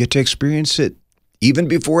 you can get to experience it even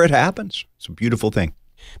before it happens. It's a beautiful thing.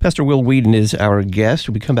 Pastor Will Weedon is our guest.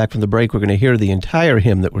 When we come back from the break, we're going to hear the entire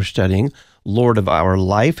hymn that we're studying, Lord of Our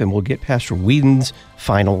Life, and we'll get Pastor Weedon's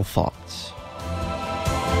final thoughts.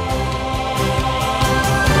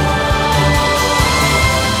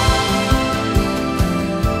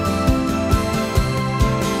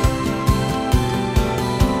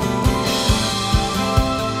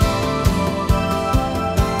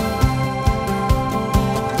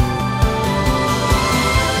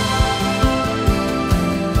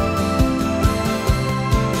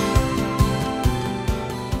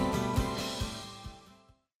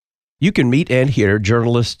 You can meet and hear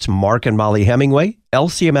journalists Mark and Molly Hemingway,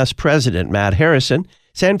 LCMS President Matt Harrison,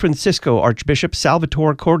 San Francisco Archbishop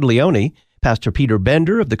Salvatore Cordileone, Pastor Peter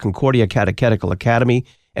Bender of the Concordia Catechetical Academy,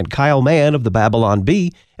 and Kyle Mann of the Babylon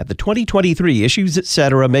Bee at the 2023 Issues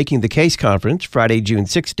Etc. Making the Case Conference, Friday, June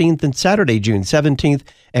 16th and Saturday, June 17th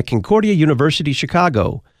at Concordia University,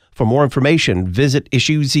 Chicago. For more information, visit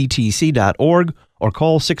issuesetc.org or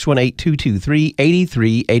call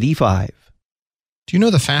 618-223-8385. Do you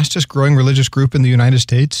know the fastest growing religious group in the United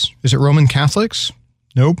States? Is it Roman Catholics?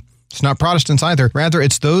 Nope. It's not Protestants either. Rather,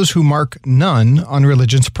 it's those who mark none on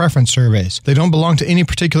religious preference surveys. They don't belong to any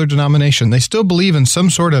particular denomination. They still believe in some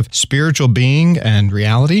sort of spiritual being and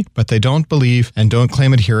reality, but they don't believe and don't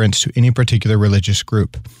claim adherence to any particular religious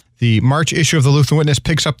group. The March issue of the Lutheran Witness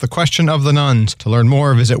picks up the question of the nuns. To learn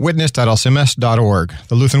more, visit witness.lcms.org.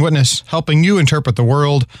 The Lutheran Witness, helping you interpret the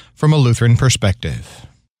world from a Lutheran perspective.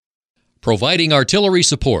 Providing artillery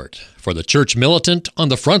support for the church militant on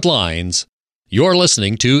the front lines. You're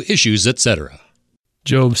listening to Issues Etc.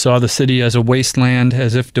 Job saw the city as a wasteland,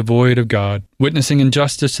 as if devoid of God, witnessing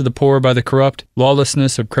injustice to the poor by the corrupt,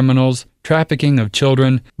 lawlessness of criminals, trafficking of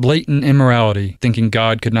children, blatant immorality, thinking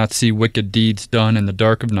God could not see wicked deeds done in the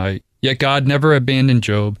dark of night. Yet God never abandoned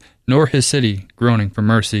Job, nor his city, groaning for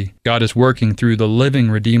mercy. God is working through the living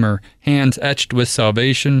Redeemer, hands etched with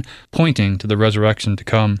salvation, pointing to the resurrection to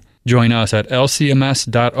come. Join us at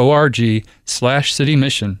lcms.org/city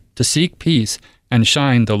mission to seek peace and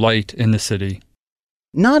shine the light in the city.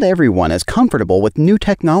 Not everyone is comfortable with new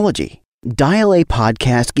technology. Dial A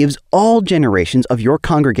Podcast gives all generations of your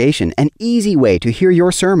congregation an easy way to hear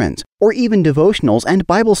your sermons, or even devotionals and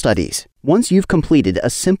Bible studies. Once you've completed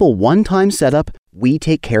a simple one-time setup, we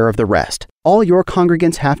take care of the rest. All your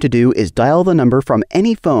congregants have to do is dial the number from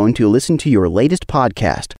any phone to listen to your latest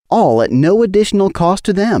podcast, all at no additional cost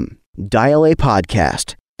to them. Dial A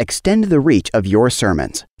Podcast. Extend the reach of your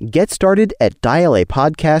sermons. Get started at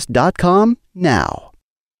dialapodcast.com now.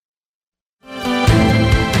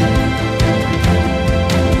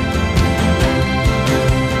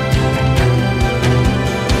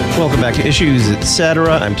 Welcome back to Issues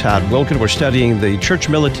Etc. I'm Todd Wilken. We're studying the church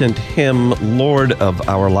militant hymn, Lord of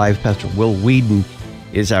Our Life. Pastor Will Weedon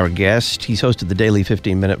is our guest. He's hosted the daily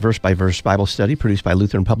 15-minute verse-by-verse Bible study produced by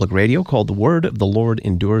Lutheran Public Radio called The Word of the Lord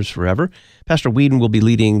Endures Forever. Pastor Weedon will be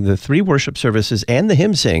leading the 3 worship services and the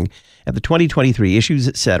hymn sing at the 2023 Issues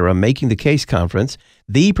Etc. Making the Case Conference.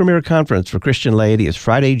 The premier conference for Christian laity is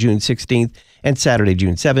Friday, June 16th and Saturday,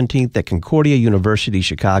 June 17th at Concordia University,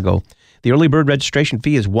 Chicago. The early bird registration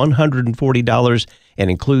fee is $140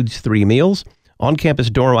 and includes 3 meals.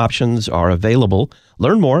 On-campus dorm options are available.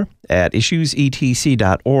 Learn more at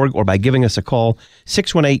issuesetc.org or by giving us a call,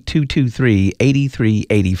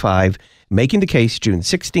 618-223-8385. Making the Case, June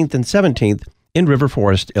 16th and 17th in River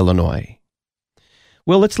Forest, Illinois.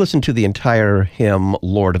 Well, let's listen to the entire hymn,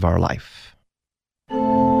 Lord of Our Life.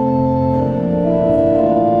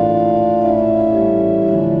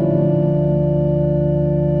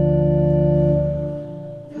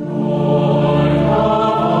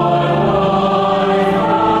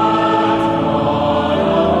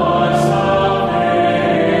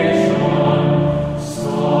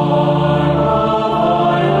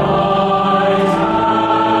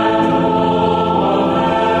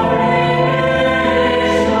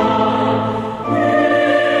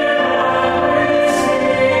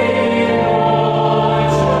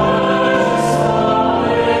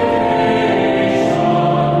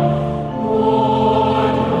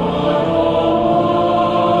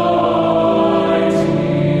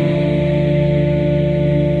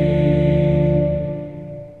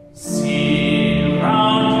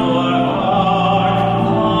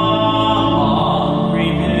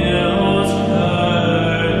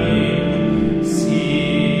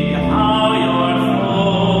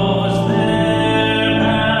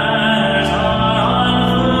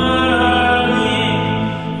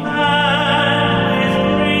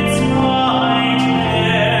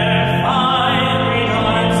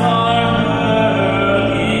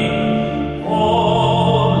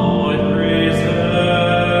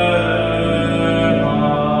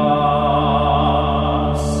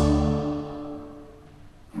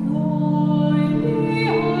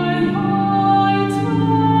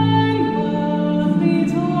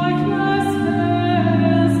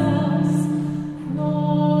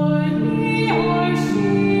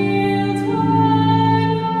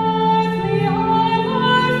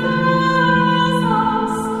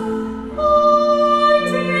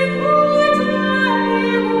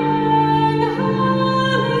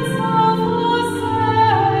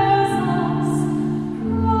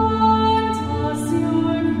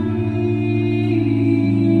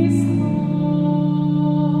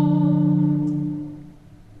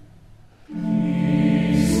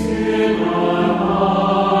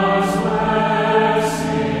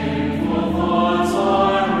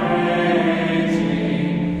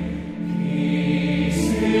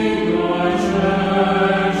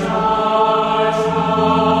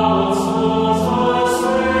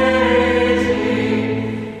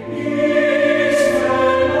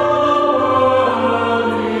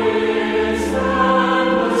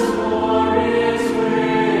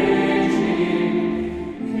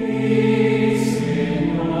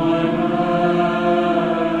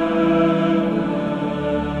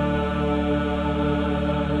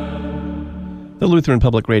 Lutheran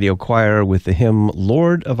Public Radio Choir with the hymn,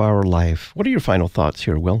 Lord of Our Life. What are your final thoughts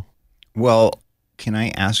here, Will? Well, can I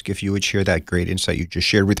ask if you would share that great insight you just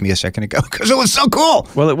shared with me a second ago? Because it was so cool.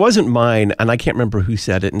 Well, it wasn't mine, and I can't remember who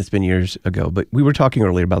said it, and it's been years ago, but we were talking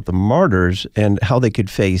earlier about the martyrs and how they could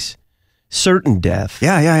face certain death.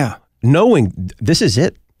 Yeah. Knowing this is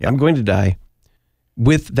it. I'm going to die.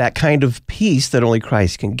 With that kind of peace that only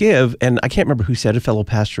Christ can give. And I can't remember who said, a fellow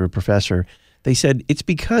pastor or professor, they said it's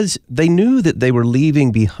because they knew that they were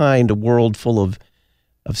leaving behind a world full of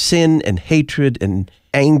sin and hatred and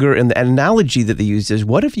anger. And the analogy that they used is,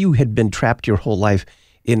 what if you had been trapped your whole life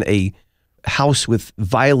in a house with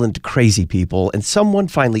violent, crazy people, and someone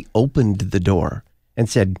finally opened the door and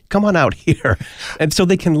said, come on out here. And so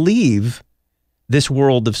they can leave this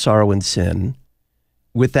world of sorrow and sin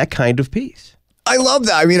with that kind of peace. I love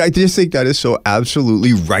that. I mean, I just think that is so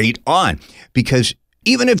absolutely right on, because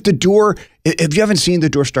even if the door, if you haven't seen the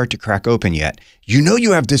door start to crack open yet, you know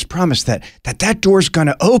you have this promise that door's going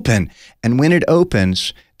to open. And when it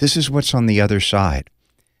opens, this is what's on the other side.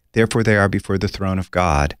 Therefore they are before the throne of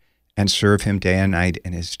God and serve him day and night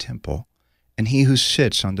in his temple. And he who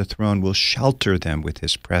sits on the throne will shelter them with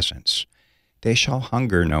his presence. They shall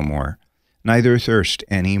hunger no more, neither thirst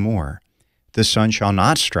any more. The sun shall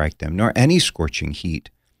not strike them, nor any scorching heat.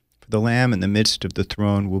 For the Lamb in the midst of the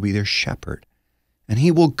throne will be their shepherd, and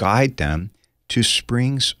he will guide them to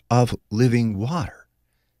springs of living water.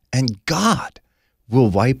 And God will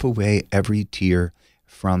wipe away every tear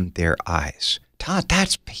from their eyes. Todd,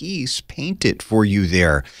 that's peace painted for you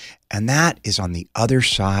there. And that is on the other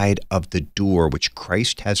side of the door, which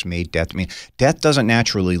Christ has made death. I mean, death doesn't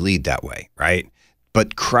naturally lead that way, right?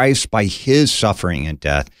 But Christ, by his suffering and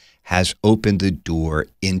death, has opened the door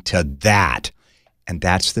into that. And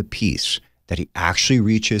that's the peace that he actually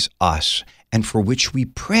reaches us, and for which we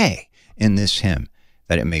pray in this hymn,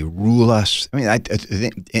 that it may rule us. I mean, I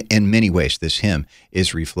think in many ways, this hymn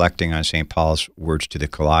is reflecting on St. Paul's words to the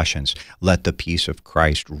Colossians, let the peace of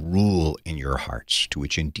Christ rule in your hearts, to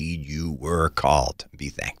which indeed you were called. Be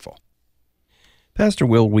thankful. Pastor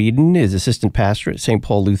Will Whedon is assistant pastor at St.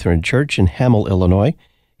 Paul Lutheran Church in Hamel, Illinois.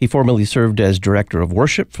 He formerly served as director of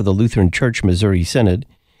worship for the Lutheran Church Missouri Synod.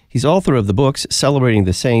 He's author of the books Celebrating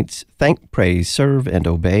the Saints, Thank, Praise, Serve, and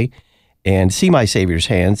Obey, and See My Savior's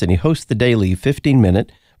Hands, and he hosts the daily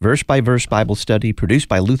 15-minute, verse-by-verse Bible study produced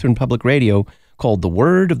by Lutheran Public Radio called The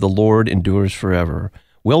Word of the Lord Endures Forever.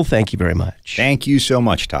 Will, thank you very much. Thank you so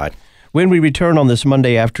much, Todd. When we return on this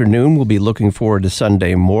Monday afternoon, we'll be looking forward to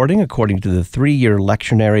Sunday morning, according to the 3-year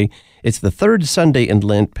lectionary. It's the third Sunday in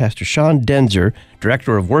Lent. Pastor Sean Denzer,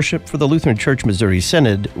 Director of Worship for the Lutheran Church Missouri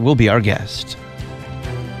Synod, will be our guest.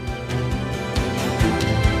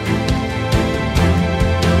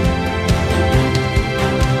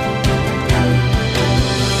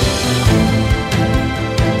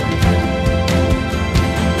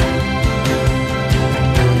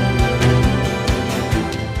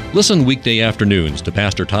 Listen weekday afternoons to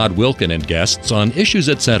Pastor Todd Wilken and guests on Issues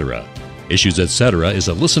Etc. Issues Etc. is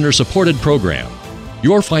a listener-supported program.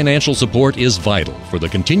 Your financial support is vital for the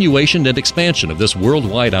continuation and expansion of this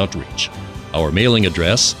worldwide outreach. Our mailing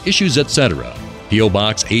address, Issues Etc., P.O.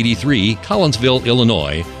 Box 83, Collinsville,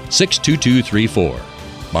 Illinois, 62234.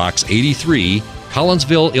 Box 83,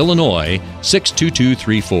 Collinsville, Illinois,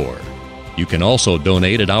 62234. You can also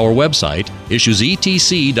donate at our website,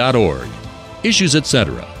 issuesetc.org. Issues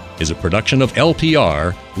Etc. is a production of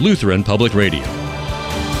LPR, Lutheran Public Radio.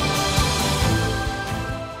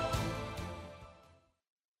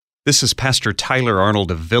 This is Pastor Tyler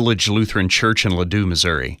Arnold of Village Lutheran Church in Ladue,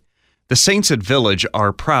 Missouri. The Saints at Village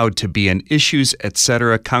are proud to be an Issues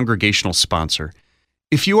Etc. congregational sponsor.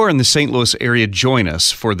 If you are in the St. Louis area, join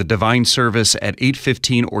us for the Divine Service at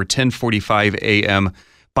 8:15 or 10:45 a.m.,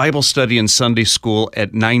 Bible study and Sunday school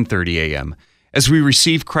at 9:30 a.m., as we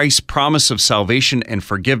receive Christ's promise of salvation and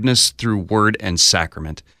forgiveness through word and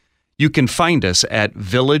sacrament. You can find us at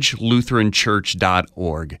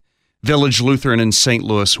villagelutheranchurch.org. Village Lutheran in St.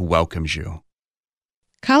 Louis welcomes you.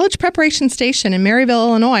 College Preparation Station in Maryville,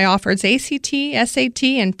 Illinois offers ACT, SAT,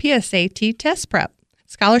 and PSAT test prep,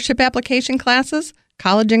 scholarship application classes,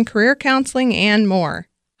 college and career counseling, and more.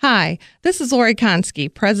 Hi, this is Lori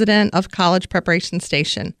Konski, president of College Preparation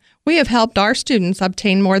Station. We have helped our students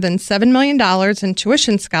obtain more than $7 million in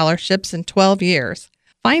tuition scholarships in 12 years.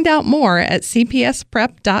 Find out more at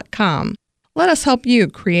cpsprep.com. Let us help you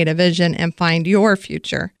create a vision and find your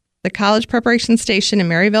future. The College Preparation Station in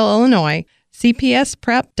Maryville, Illinois,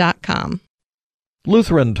 cpsprep.com.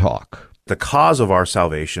 Lutheran Talk. The cause of our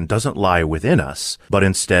salvation doesn't lie within us, but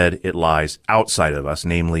instead it lies outside of us,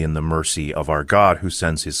 namely in the mercy of our God who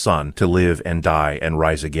sends his Son to live and die and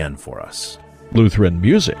rise again for us. Lutheran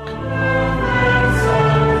music.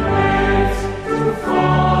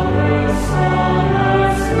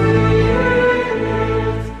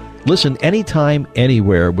 Listen anytime,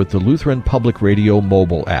 anywhere with the Lutheran Public Radio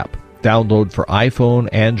mobile app. Download for iPhone,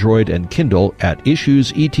 Android, and Kindle at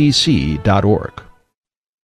issuesetc.org.